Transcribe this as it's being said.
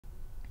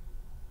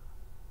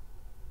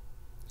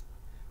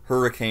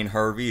Hurricane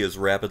Harvey is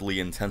rapidly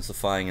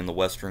intensifying in the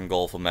western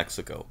Gulf of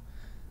Mexico.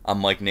 I'm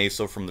Mike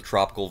Naso from the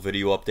Tropical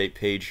Video Update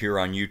page here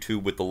on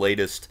YouTube with the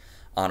latest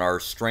on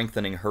our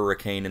strengthening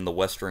hurricane in the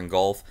western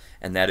Gulf,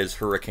 and that is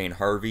Hurricane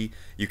Harvey.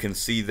 You can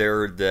see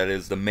there that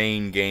is the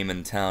main game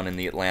in town in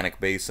the Atlantic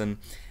Basin,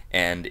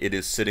 and it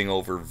is sitting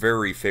over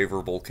very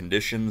favorable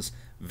conditions,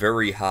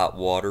 very hot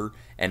water,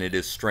 and it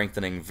is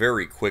strengthening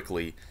very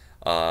quickly.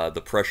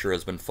 The pressure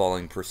has been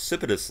falling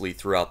precipitously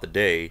throughout the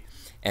day,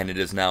 and it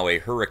is now a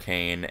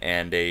hurricane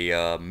and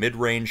a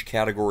mid-range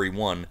Category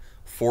 1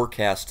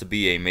 forecast to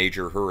be a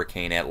major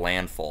hurricane at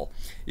landfall.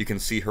 You can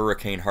see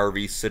Hurricane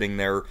Harvey sitting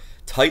there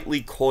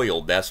tightly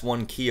coiled. That's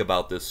one key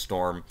about this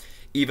storm,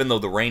 even though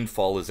the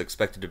rainfall is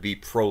expected to be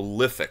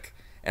prolific,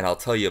 and I'll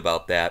tell you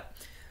about that.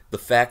 The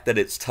fact that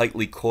it's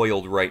tightly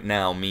coiled right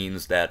now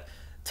means that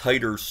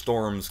tighter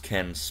storms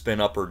can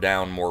spin up or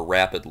down more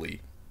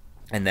rapidly,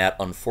 and that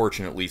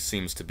unfortunately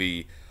seems to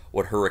be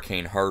what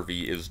Hurricane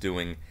Harvey is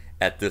doing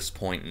at this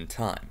point in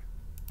time.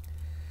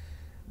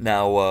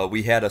 Now,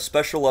 we had a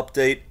special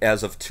update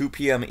as of 2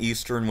 p.m.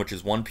 Eastern, which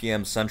is 1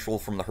 p.m. Central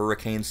from the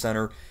Hurricane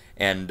Center,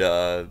 and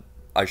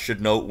I should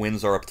note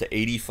winds are up to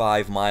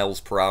 85 miles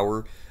per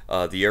hour.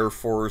 The Air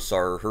Force,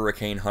 our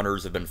hurricane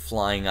hunters, have been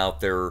flying out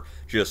there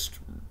just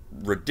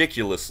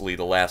ridiculously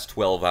the last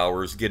 12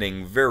 hours,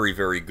 getting very,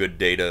 very good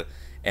data,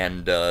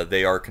 and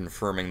they are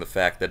confirming the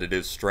fact that it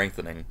is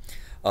strengthening.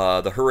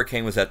 The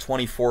hurricane was at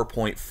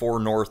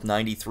 24.4 north,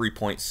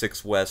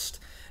 93.6 west.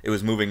 It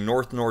was moving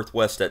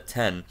north-northwest at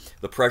 10.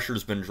 The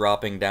pressure's been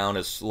dropping down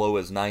as slow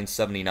as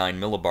 979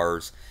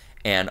 millibars,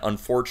 and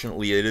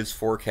unfortunately it is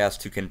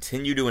forecast to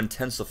continue to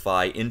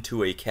intensify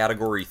into a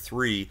Category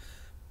 3,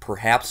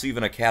 perhaps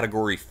even a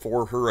Category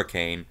 4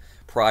 hurricane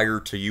prior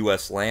to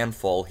U.S.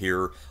 landfall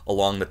here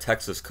along the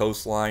Texas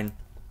coastline.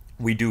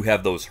 We do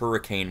have those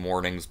hurricane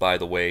warnings, by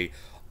the way,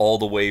 all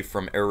the way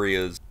from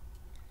areas,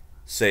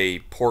 say,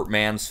 Port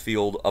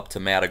Mansfield up to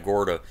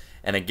Matagorda.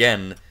 And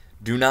again,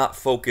 do not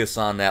focus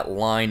on that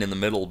line in the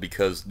middle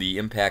because the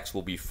impacts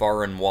will be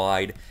far and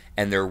wide,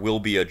 and there will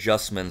be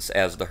adjustments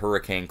as the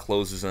hurricane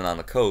closes in on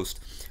the coast,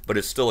 but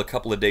it's still a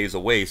couple of days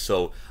away,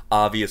 so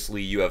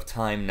obviously you have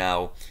time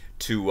now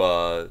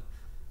to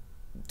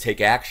take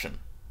action.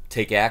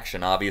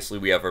 Obviously,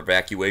 we have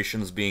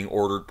evacuations being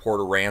ordered.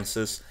 Port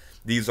Aransas.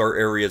 These are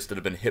areas that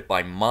have been hit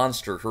by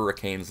monster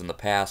hurricanes in the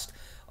past.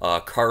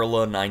 Carla,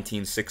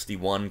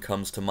 1961,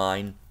 comes to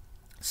mind.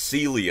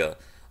 Celia,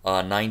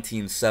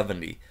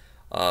 1970.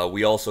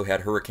 We also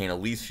had Hurricane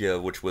Alicia,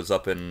 which was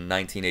up in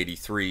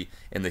 1983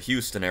 in the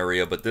Houston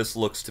area, but this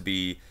looks to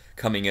be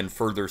coming in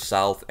further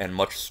south and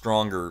much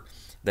stronger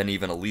than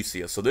even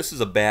Alicia. So this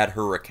is a bad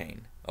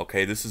hurricane,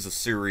 okay? This is a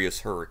serious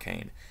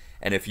hurricane.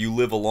 And if you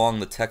live along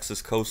the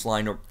Texas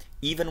coastline, or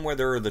even where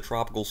there are the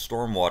tropical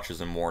storm watches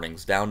and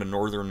warnings, down to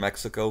northern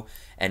Mexico,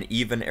 and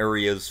even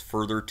areas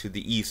further to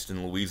the east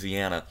in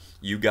Louisiana,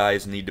 you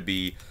guys need to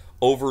be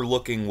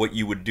overlooking what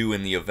you would do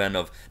in the event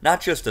of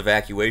not just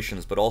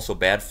evacuations, but also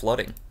bad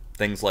flooding,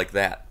 things like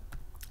that.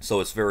 So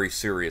it's very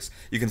serious.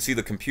 You can see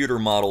the computer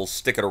models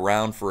stick it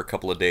around for a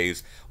couple of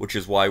days, which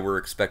is why we're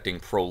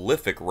expecting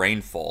prolific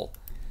rainfall.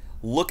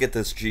 Look at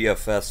this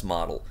GFS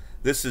model.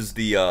 This is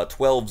the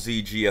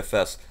 12Z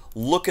GFS.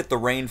 Look at the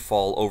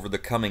rainfall over the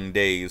coming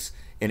days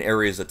in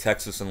areas of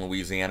Texas and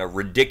Louisiana.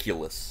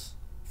 Ridiculous.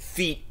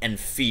 Feet and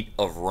feet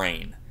of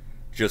rain.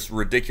 Just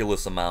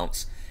ridiculous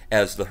amounts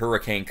as the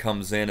hurricane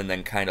comes in and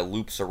then kind of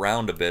loops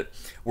around a bit.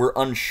 We're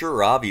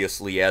unsure,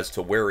 obviously, as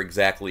to where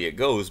exactly it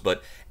goes,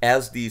 but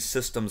as these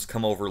systems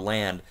come over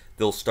land,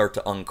 they'll start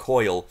to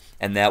uncoil,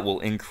 and that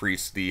will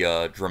increase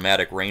the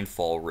dramatic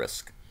rainfall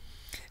risk.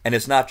 And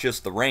it's not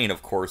just the rain,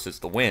 of course, it's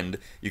the wind.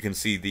 You can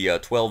see the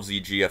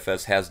 12Z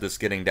GFS has this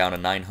getting down to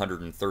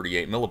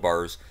 938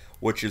 millibars,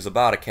 which is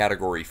about a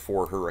Category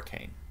 4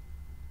 hurricane.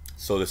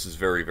 So this is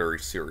very, very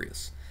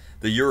serious.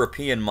 The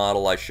European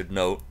model, I should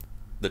note,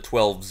 the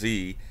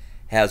 12Z,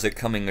 has it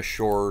coming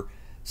ashore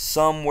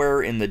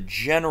somewhere in the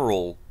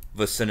general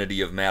vicinity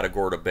of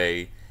Matagorda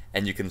Bay,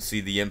 and you can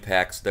see the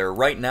impacts there.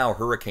 Right now,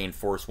 hurricane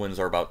force winds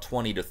are about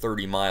 20 to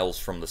 30 miles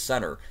from the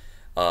center,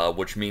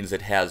 which means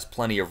it has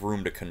plenty of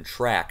room to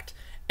contract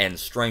and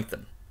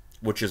strengthen,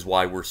 which is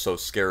why we're so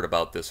scared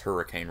about this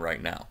hurricane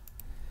right now.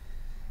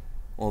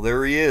 Well,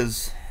 there he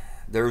is.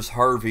 There's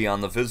Harvey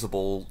on the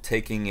visible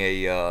taking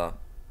a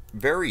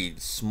very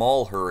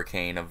small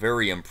hurricane, a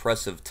very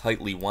impressive,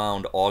 tightly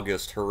wound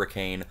August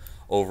hurricane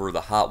over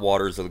the hot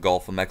waters of the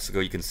Gulf of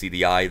Mexico. You can see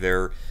the eye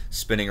there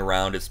spinning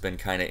around. It's been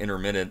kind of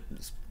intermittent.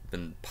 It's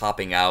been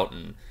popping out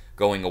and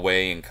going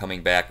away and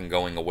coming back and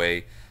going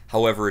away.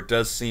 However, it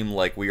does seem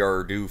like we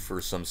are due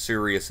for some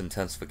serious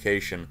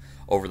intensification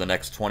over the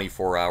next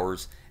 24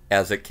 hours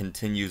as it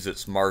continues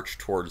its march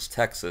towards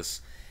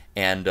Texas.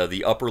 And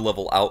the upper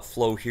level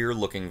outflow here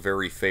looking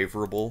very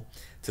favorable,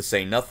 to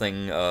say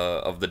nothing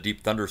of the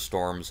deep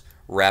thunderstorms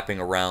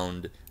wrapping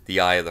around the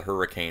eye of the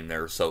hurricane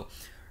there. So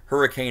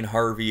Hurricane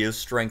Harvey is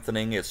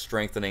strengthening. It's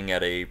strengthening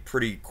at a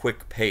pretty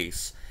quick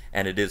pace,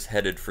 and it is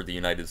headed for the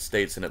United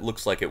States, and it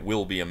looks like it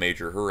will be a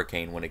major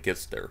hurricane when it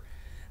gets there.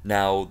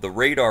 Now, the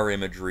radar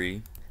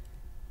imagery,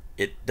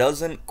 it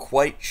doesn't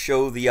quite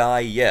show the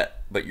eye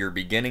yet, but you're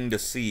beginning to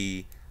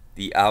see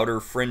the outer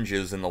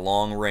fringes in the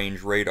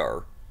long-range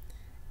radar.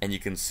 And you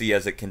can see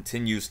as it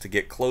continues to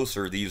get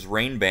closer, these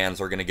rain bands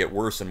are going to get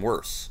worse and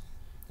worse.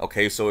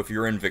 Okay, so if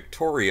you're in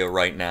Victoria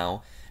right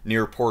now,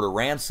 near Port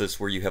Aransas,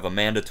 where you have a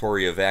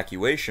mandatory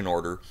evacuation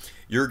order,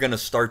 you're going to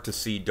start to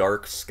see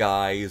dark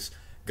skies,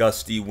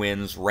 gusty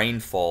winds,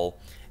 rainfall,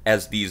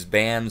 as these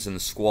bands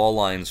and squall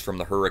lines from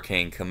the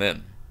hurricane come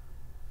in.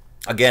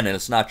 Again, and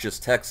it's not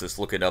just Texas.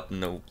 Look it up in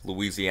the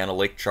Louisiana,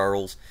 Lake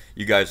Charles.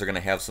 You guys are going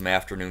to have some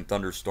afternoon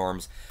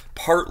thunderstorms,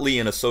 partly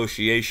in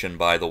association,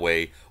 by the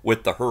way,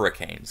 with the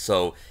hurricane.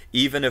 So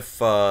even if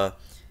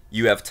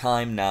you have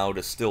time now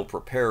to still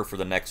prepare for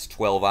the next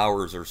 12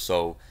 hours or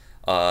so,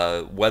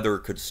 weather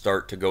could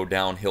start to go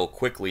downhill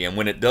quickly. And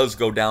when it does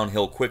go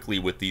downhill quickly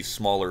with these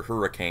smaller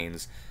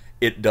hurricanes,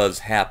 it does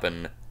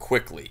happen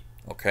quickly,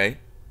 okay?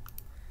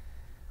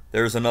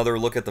 There's another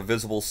look at the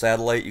visible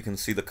satellite. You can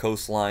see the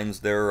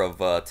coastlines there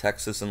of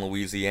Texas and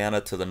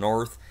Louisiana to the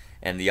north,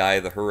 and the eye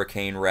of the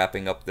hurricane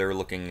wrapping up there,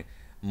 looking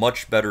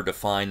much better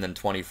defined than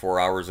 24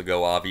 hours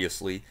ago,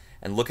 obviously.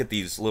 And look at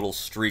these little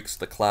streaks,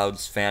 the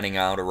clouds fanning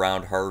out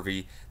around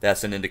Harvey.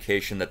 That's an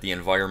indication that the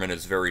environment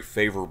is very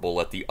favorable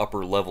at the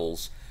upper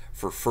levels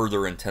for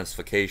further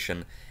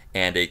intensification,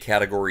 and a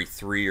Category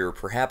 3 or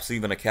perhaps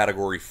even a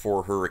Category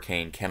 4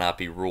 hurricane cannot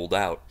be ruled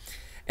out.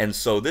 And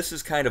so this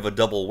is kind of a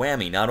double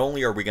whammy. Not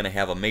only are we going to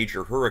have a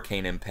major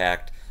hurricane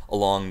impact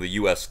along the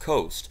U.S.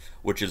 coast,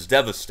 which is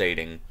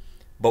devastating,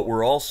 but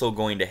we're also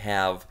going to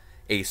have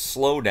a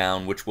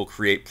slowdown which will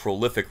create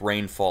prolific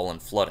rainfall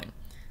and flooding.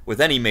 With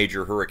any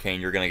major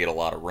hurricane, you're going to get a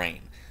lot of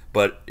rain.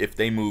 But if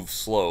they move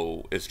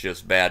slow, it's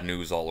just bad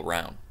news all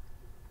around.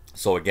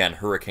 So again,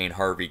 Hurricane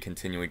Harvey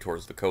continuing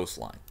towards the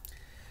coastline.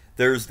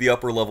 There's the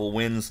upper level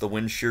winds, the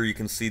wind shear. You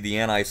can see the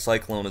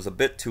anticyclone is a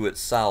bit to its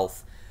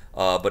south,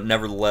 but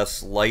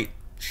nevertheless light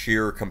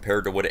shear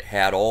compared to what it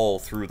had all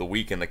through the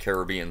week in the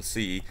Caribbean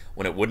Sea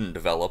when it wouldn't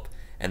develop.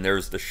 And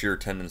there's the shear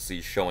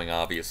tendencies showing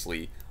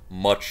obviously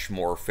much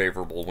more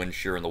favorable wind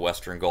shear in the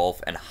Western Gulf,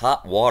 and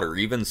hot water,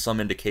 even some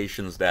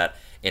indications that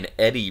an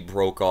eddy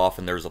broke off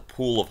and there's a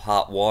pool of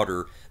hot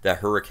water that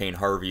Hurricane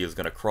Harvey is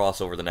going to cross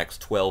over the next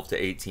 12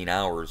 to 18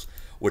 hours,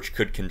 which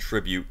could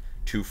contribute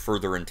to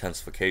further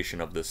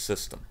intensification of this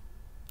system.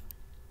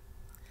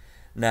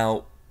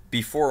 Now,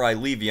 before I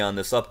leave you on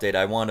this update,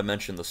 I want to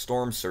mention the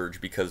storm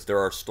surge, because there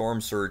are storm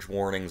surge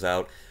warnings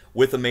out.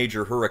 With a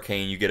major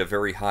hurricane, you get a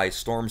very high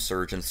storm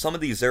surge, and some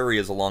of these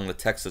areas along the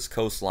Texas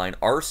coastline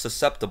are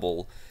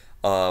susceptible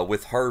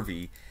with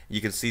Harvey. You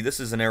can see this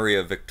is an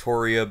area of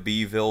Victoria,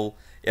 Beeville.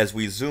 As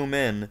we zoom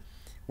in,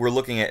 we're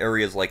looking at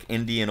areas like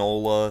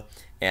Indianola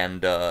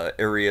and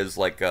areas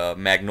like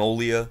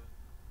Magnolia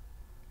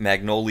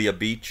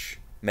Beach,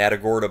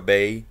 Matagorda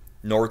Bay,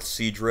 North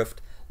Seadrift.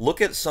 Look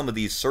at some of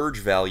these surge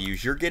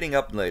values. You're getting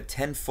up in the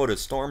 10-foot of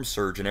storm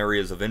surge in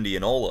areas of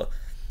Indianola.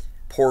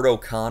 Port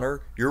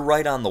O'Connor, you're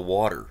right on the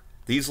water.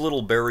 These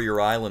little barrier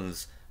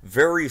islands,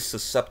 very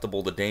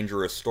susceptible to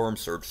dangerous storm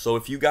surge. So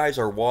if you guys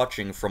are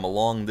watching from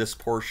along this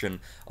portion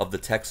of the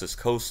Texas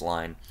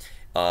coastline,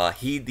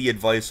 heed the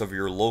advice of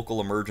your local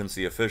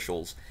emergency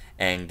officials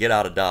and get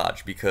out of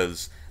Dodge,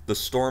 because the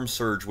storm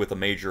surge with a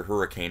major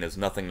hurricane is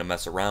nothing to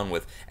mess around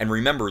with. And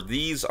remember,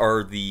 these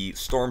are the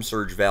storm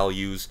surge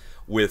values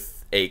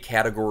with a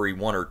Category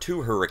 1 or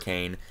 2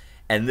 hurricane,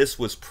 and this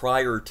was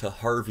prior to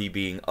Harvey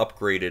being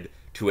upgraded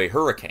to a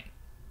hurricane.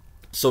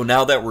 So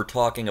now that we're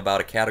talking about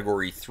a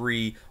Category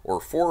 3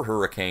 or 4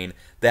 hurricane,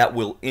 that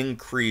will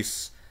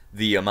increase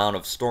the amount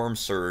of storm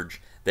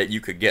surge that you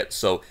could get.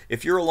 So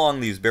if you're along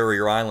these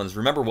barrier islands,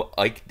 remember what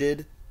Ike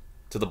did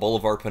to the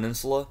Bolivar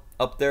Peninsula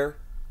up there?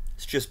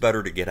 It's just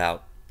better to get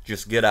out.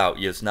 Just get out.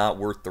 It's not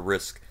worth the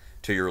risk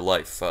to your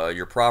life.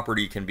 Your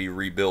property can be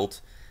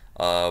rebuilt,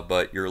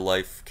 but your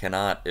life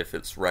cannot if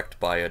it's wrecked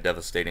by a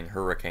devastating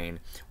hurricane,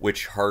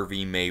 which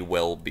Harvey may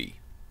well be.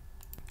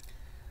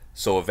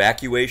 So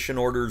evacuation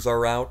orders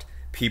are out,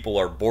 people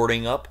are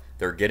boarding up,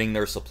 they're getting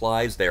their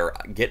supplies, they're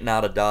getting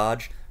out of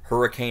Dodge.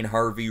 Hurricane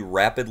Harvey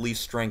rapidly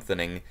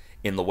strengthening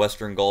in the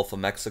western Gulf of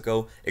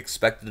Mexico,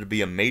 expected to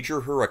be a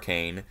major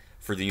hurricane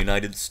for the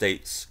United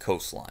States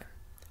coastline.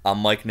 I'm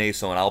Mike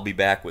Naso, and I'll be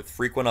back with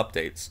frequent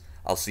updates.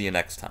 I'll see you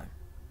next time.